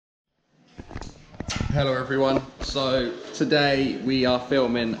Hello everyone. So today we are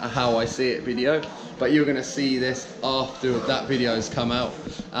filming a how I see it video, but you're going to see this after that video has come out.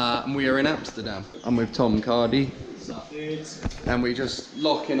 And we are in Amsterdam. I'm with Tom Cardy. What's up, dudes? And we're just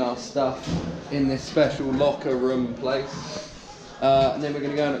locking our stuff in this special locker room place. And then we're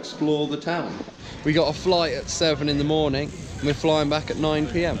going to go and explore the town. We got a flight at 7 in the morning and we're flying back at 9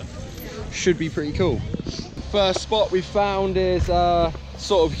 PM. Should be pretty cool. First spot we found is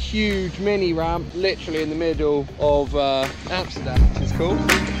sort of huge mini ramp literally in the middle of Amsterdam, which is cool.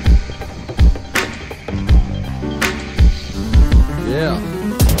 Yeah.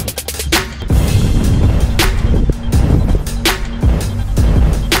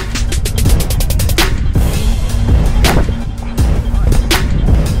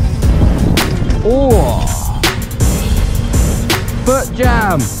 Oh, foot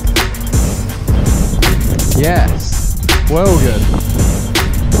jam. Yes, well good.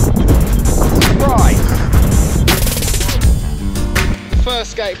 Right. The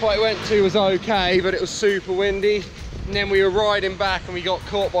first skate park we went to was okay, but it was super windy. And then we were riding back and we got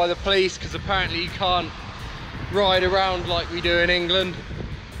caught by the police because apparently you can't ride around like we do in England.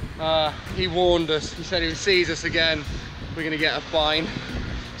 He warned us. He said if he sees us again, we're gonna get a fine.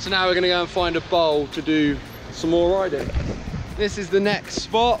 So now we're gonna go and find a bowl to do some more riding. This is the next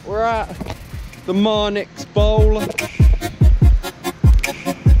spot we're at, the Marnix Bowl.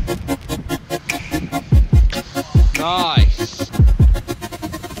 Nice.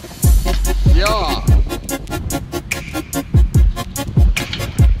 Yeah.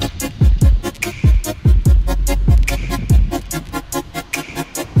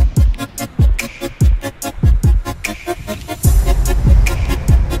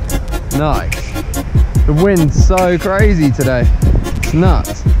 Nice. The wind's so crazy today. It's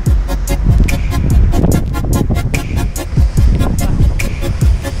nuts.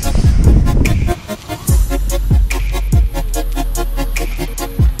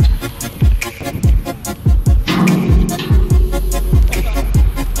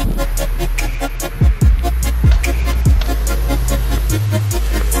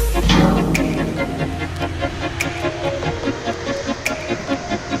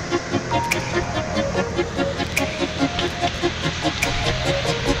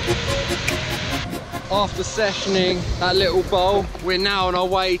 After sessioning that little bowl, we're now on our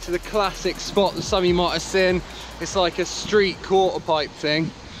way to the classic spot that some of you might have seen. It's like a street quarter pipe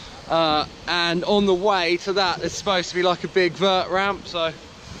thing. And on the way to that, there's supposed to be like a big vert ramp. So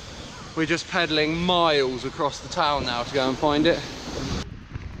we're just pedaling miles across the town now to go and find it.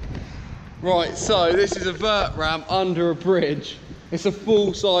 Right, so this is a vert ramp under a bridge. It's a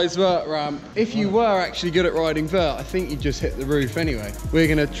full-size vert ramp. If you were actually good at riding vert, I think you'd just hit the roof anyway. We're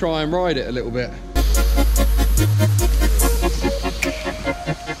gonna try and ride it a little bit.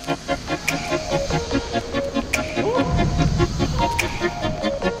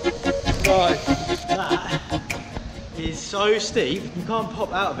 Right. That is so steep, you can't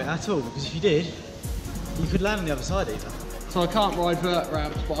pop out of it at all, because if you did, you could land on the other side either. So I can't ride vert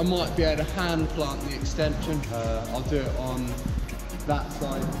ramps, but I might be able to hand plant the extension. I'll do it on that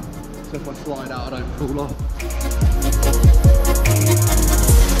side, so if I slide out I don't fall off.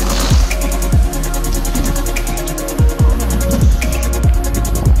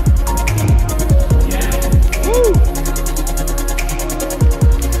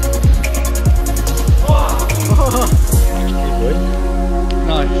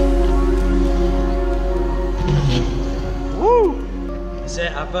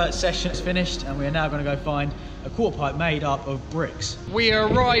 Our vert session is finished and we are now going to go find a quarter pipe made up of bricks. We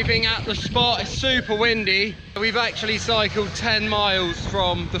are arriving at the spot. It's super windy. We've actually cycled 10 miles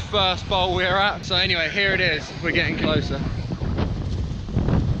from the first bowl we were at. So anyway, here it is. We're getting closer.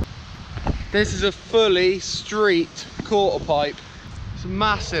 This is a fully street quarter pipe. It's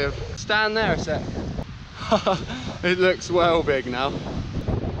massive. Stand there a sec. It looks well big now.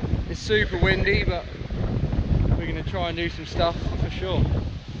 It's super windy, but we're going to try and do some stuff for sure.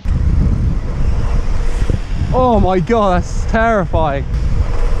 Oh my god, that's terrifying.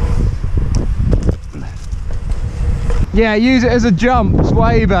 Yeah, use it as a jump, it's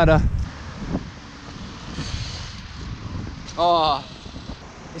way better. Oh.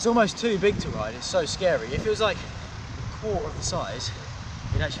 It's almost too big to ride, it's so scary. If it was like a quarter of the size,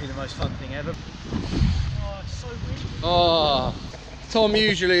 it'd actually be the most fun thing ever. Oh, it's so windy. Oh. Tom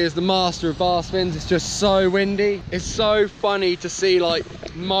usually is the master of bar spins. It's just so windy. It's so funny to see like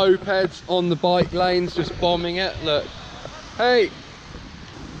mopeds on the bike lanes just bombing it. Look, hey,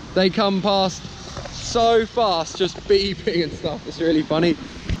 they come past so fast, just beeping and stuff. It's really funny.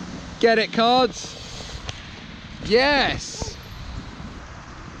 Get it, cards? Yes.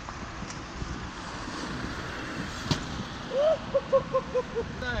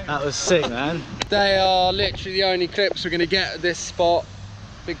 That was sick, man. They are literally the only clips we're going to get at this spot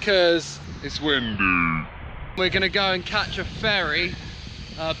because it's windy. We're going to go and catch a ferry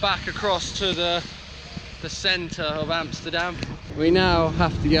back across to the centre of Amsterdam. We now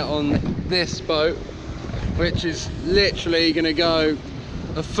have to get on this boat, which is literally going to go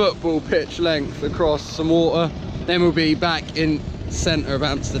a football pitch length across some water. Then we'll be back in the centre of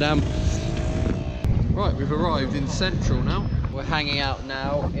Amsterdam. Right, we've arrived in Central now. We're hanging out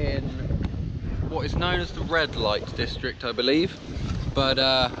now in what is known as the red light district, I believe. But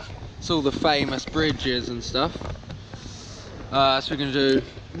it's all the famous bridges and stuff. So we're going to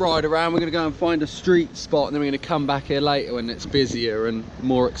ride around. We're going to go and find a street spot, and then we're going to come back here later when it's busier and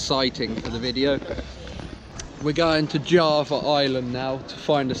more exciting for the video. We're going to Java Island now to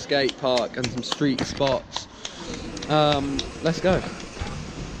find a skate park and some street spots. Let's go.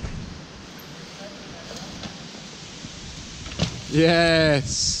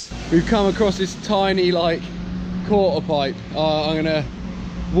 Yes, we've come across this tiny like quarter pipe. I'm gonna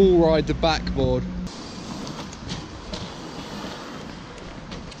wall ride the backboard.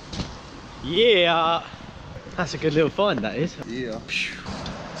 Yeah, that's a good little find, that is. Yeah.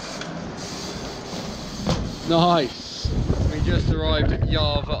 Nice. We just arrived at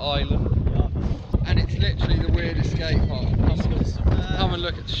Java Island, and it's literally the weirdest skate park. Come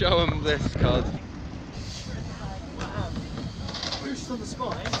and show them this, cuz. On the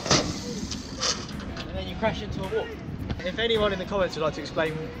spine, and then you crash into a wall. If anyone in the comments would like to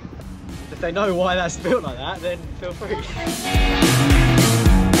explain if they know why that's built like that, then feel free.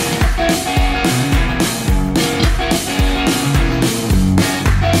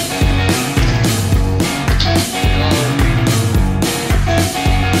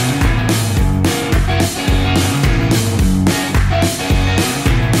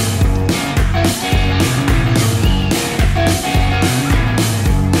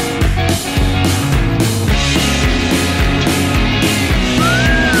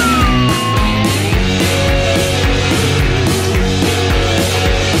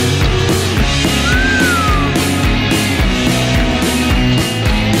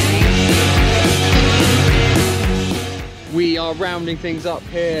 Rounding things up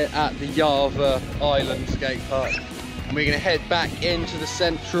here at the Java Island skate park, and we're going to head back into the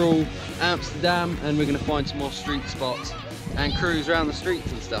central Amsterdam, and we're going to find some more street spots and cruise around the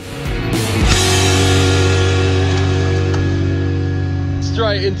streets and stuff.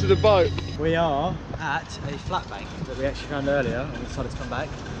 Straight into the boat. We are at a flat bank that we actually found earlier, and we decided to come back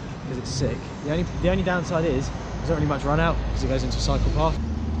because it's sick. The only downside is there's not really much run out because it goes into a cycle path.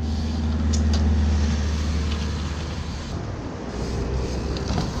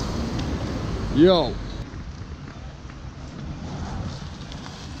 Yo.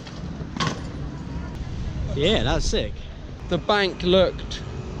 Yeah, that's sick. The bank looked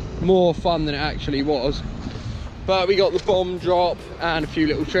more fun than it actually was, but we got the bomb drop and a few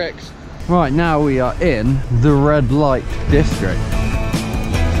little tricks. Right, now we are in the red light district.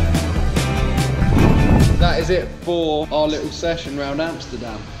 That is it for our little session around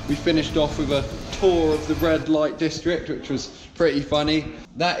Amsterdam. We finished off with a tour of the red light district, which was pretty funny.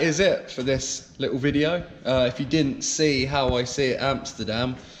 That is it for this little video. If you didn't see how I see it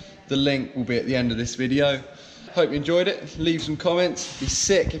Amsterdam, the link will be at the end of this video. Hope you enjoyed it. Leave some comments. Be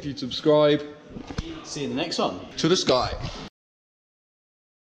sick if you subscribe. See you in the next one. To the sky.